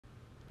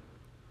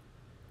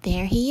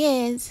There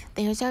he is.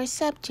 There's our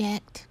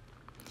subject.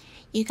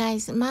 You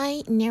guys,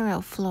 my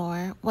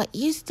neurofloor, what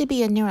used to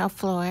be a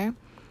neurofloor,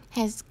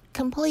 has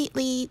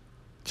completely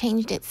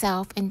changed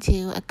itself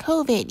into a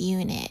COVID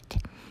unit.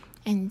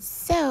 And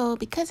so,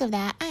 because of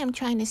that, I am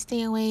trying to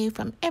stay away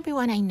from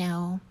everyone I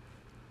know,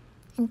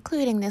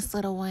 including this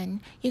little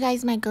one. You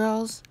guys, my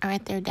girls are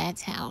at their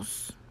dad's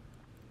house.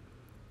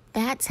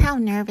 That's how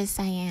nervous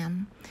I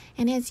am.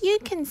 And as you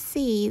can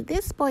see,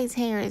 this boy's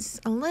hair is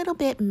a little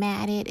bit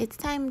matted. It's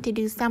time to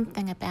do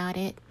something about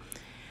it.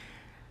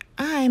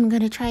 I'm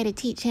going to try to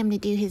teach him to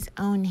do his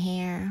own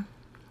hair.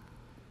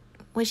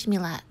 Wish me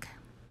luck.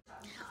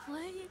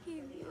 What are you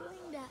doing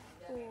that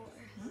for?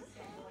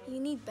 You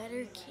need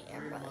better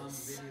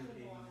cameras.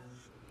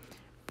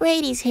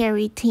 Brady's hair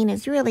routine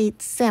is really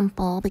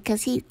simple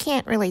because he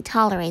can't really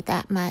tolerate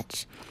that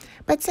much.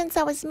 But since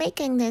I was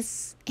making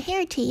this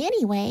hair tea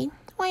anyway,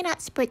 why not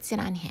spritz it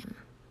on him?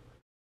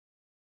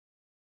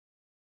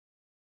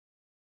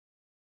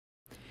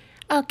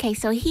 Okay,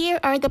 so here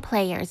are the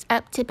players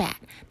up to bat.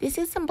 This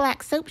is some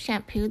black soap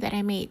shampoo that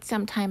I made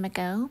some time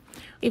ago.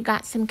 We've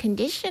got some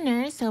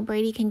conditioner so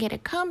Brady can get a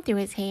comb through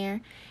his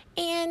hair.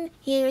 And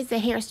here's the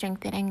hair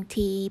strengthening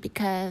tea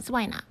because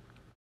why not?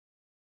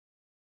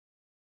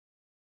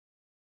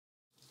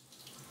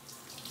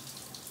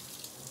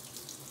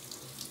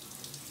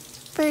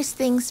 First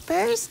things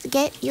first,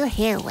 get your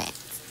hair wet.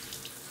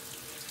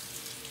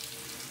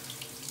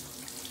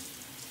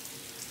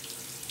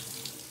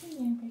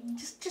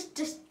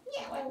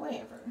 Yeah,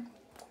 whatever.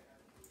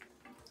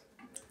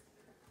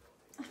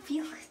 I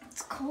feel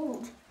it's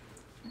cold.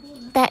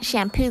 That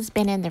shampoo's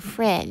been in the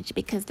fridge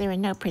because there are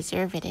no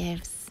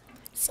preservatives.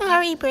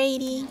 Sorry,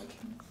 Brady.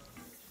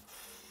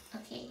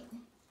 Okay,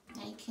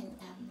 I can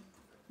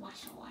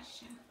wash.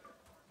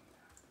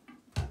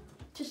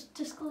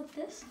 Just go like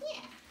this?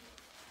 Yeah.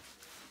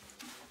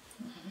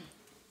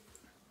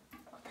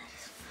 Oh, that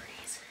is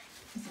freezing.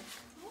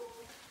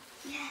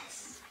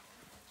 Yes.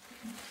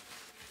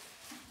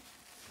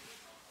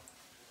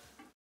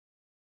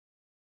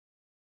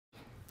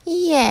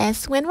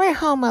 Yes, when we're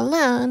home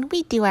alone,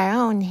 we do our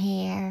own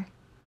hair.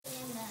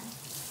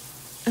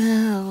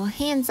 Oh,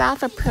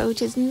 hands-off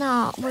approach is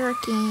not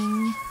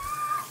working.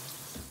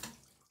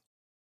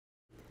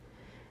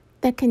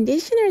 The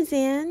conditioner's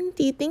in.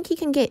 Do you think he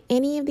can get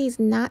any of these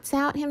knots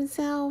out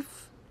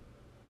himself?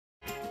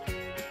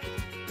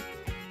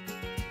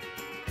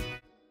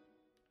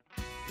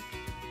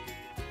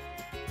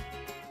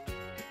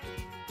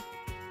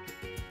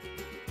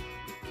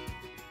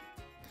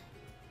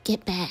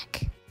 Get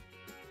back.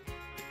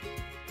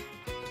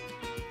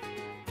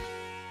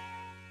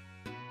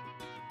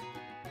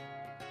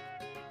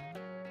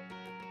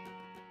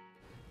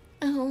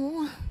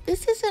 Oh,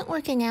 this isn't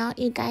working out,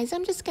 you guys.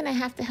 I'm just gonna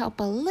have to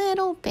help a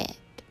little bit.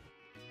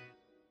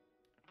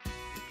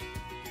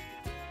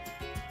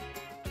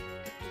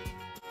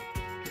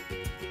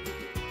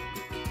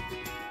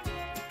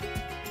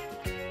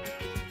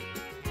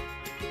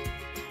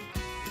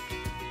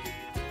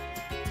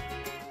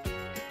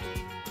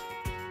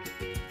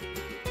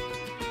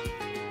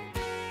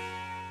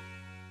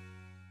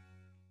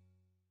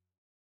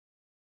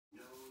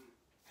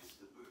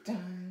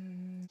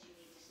 Done.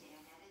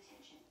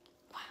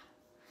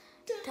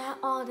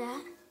 All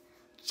that?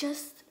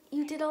 Just,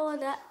 you did all of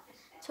that,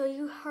 so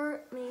you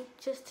hurt me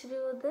just to do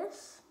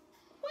this?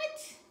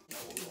 What?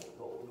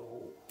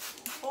 No.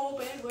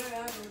 Open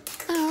wherever.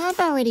 Oh, I've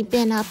already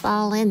been up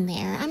all in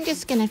there. I'm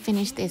just gonna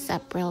finish this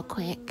up real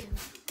quick.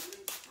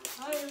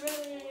 Are you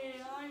ready?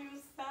 Are you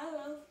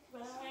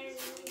satisfied?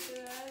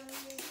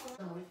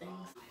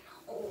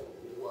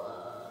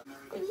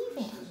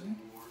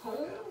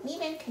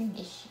 Leave-in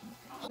condition.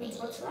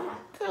 What's that?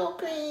 Curl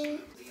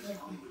cream.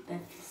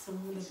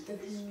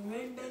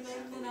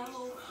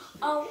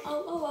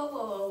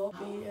 Oh.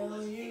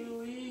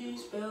 B-L-U-E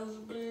spells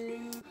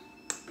blue.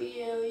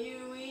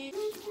 B-L-U-E.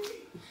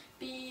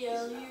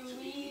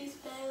 B-L-U-E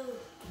spells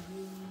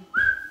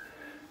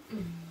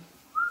blue.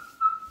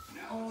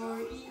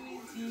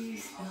 R-E-Z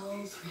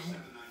spells red.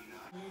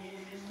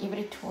 Give it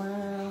a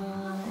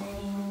twirl.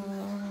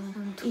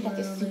 You got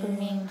the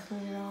Superman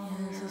curl.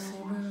 Yes, a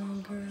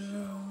Superman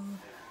curl.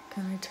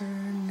 Can I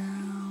turn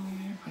now?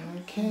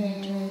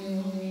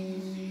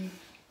 Okay.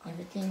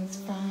 Everything's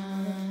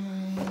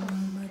fine.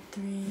 Number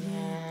 3.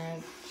 Yeah,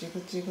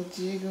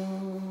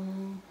 jiggle.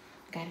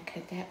 Gotta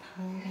cut that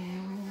part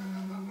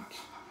out.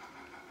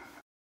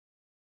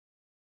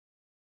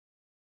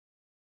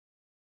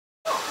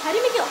 How do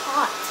you make it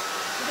hot?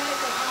 You gotta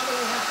go all the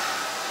way up.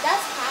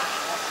 That's hot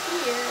up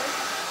here.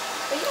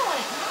 But you don't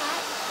want it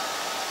hot.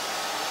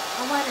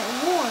 I want it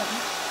warm.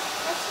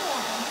 That's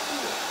warm.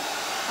 Here.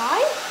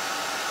 High?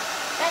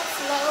 That's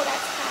low,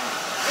 that's high.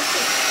 This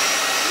is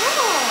No.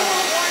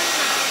 warm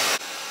hot.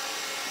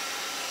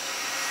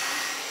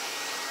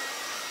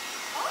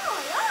 Oh,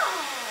 yeah.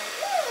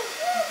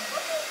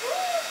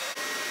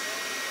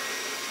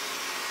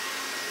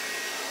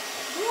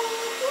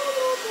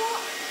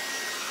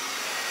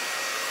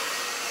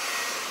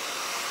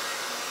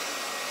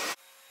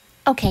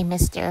 Okay,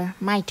 mister,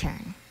 my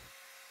turn.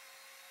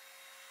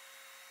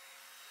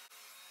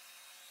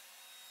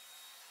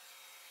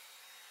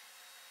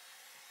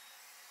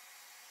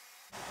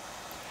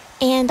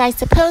 And I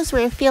suppose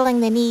we're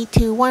feeling the need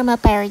to warm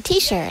up our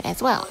t-shirt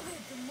as well.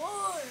 More.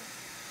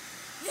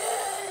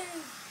 Yay!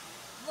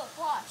 Look,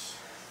 watch.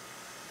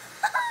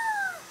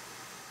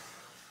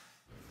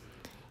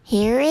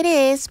 Here it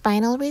is,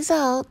 final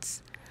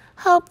results.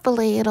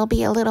 Hopefully it'll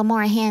be a little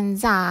more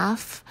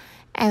hands-off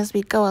as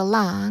we go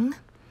along.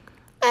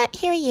 But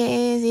here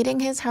he is, eating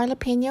his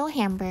jalapeno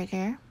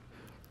hamburger.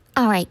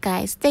 Alright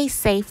guys, stay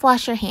safe,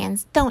 wash your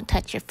hands, don't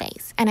touch your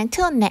face. And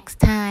until next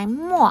time,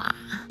 mwah!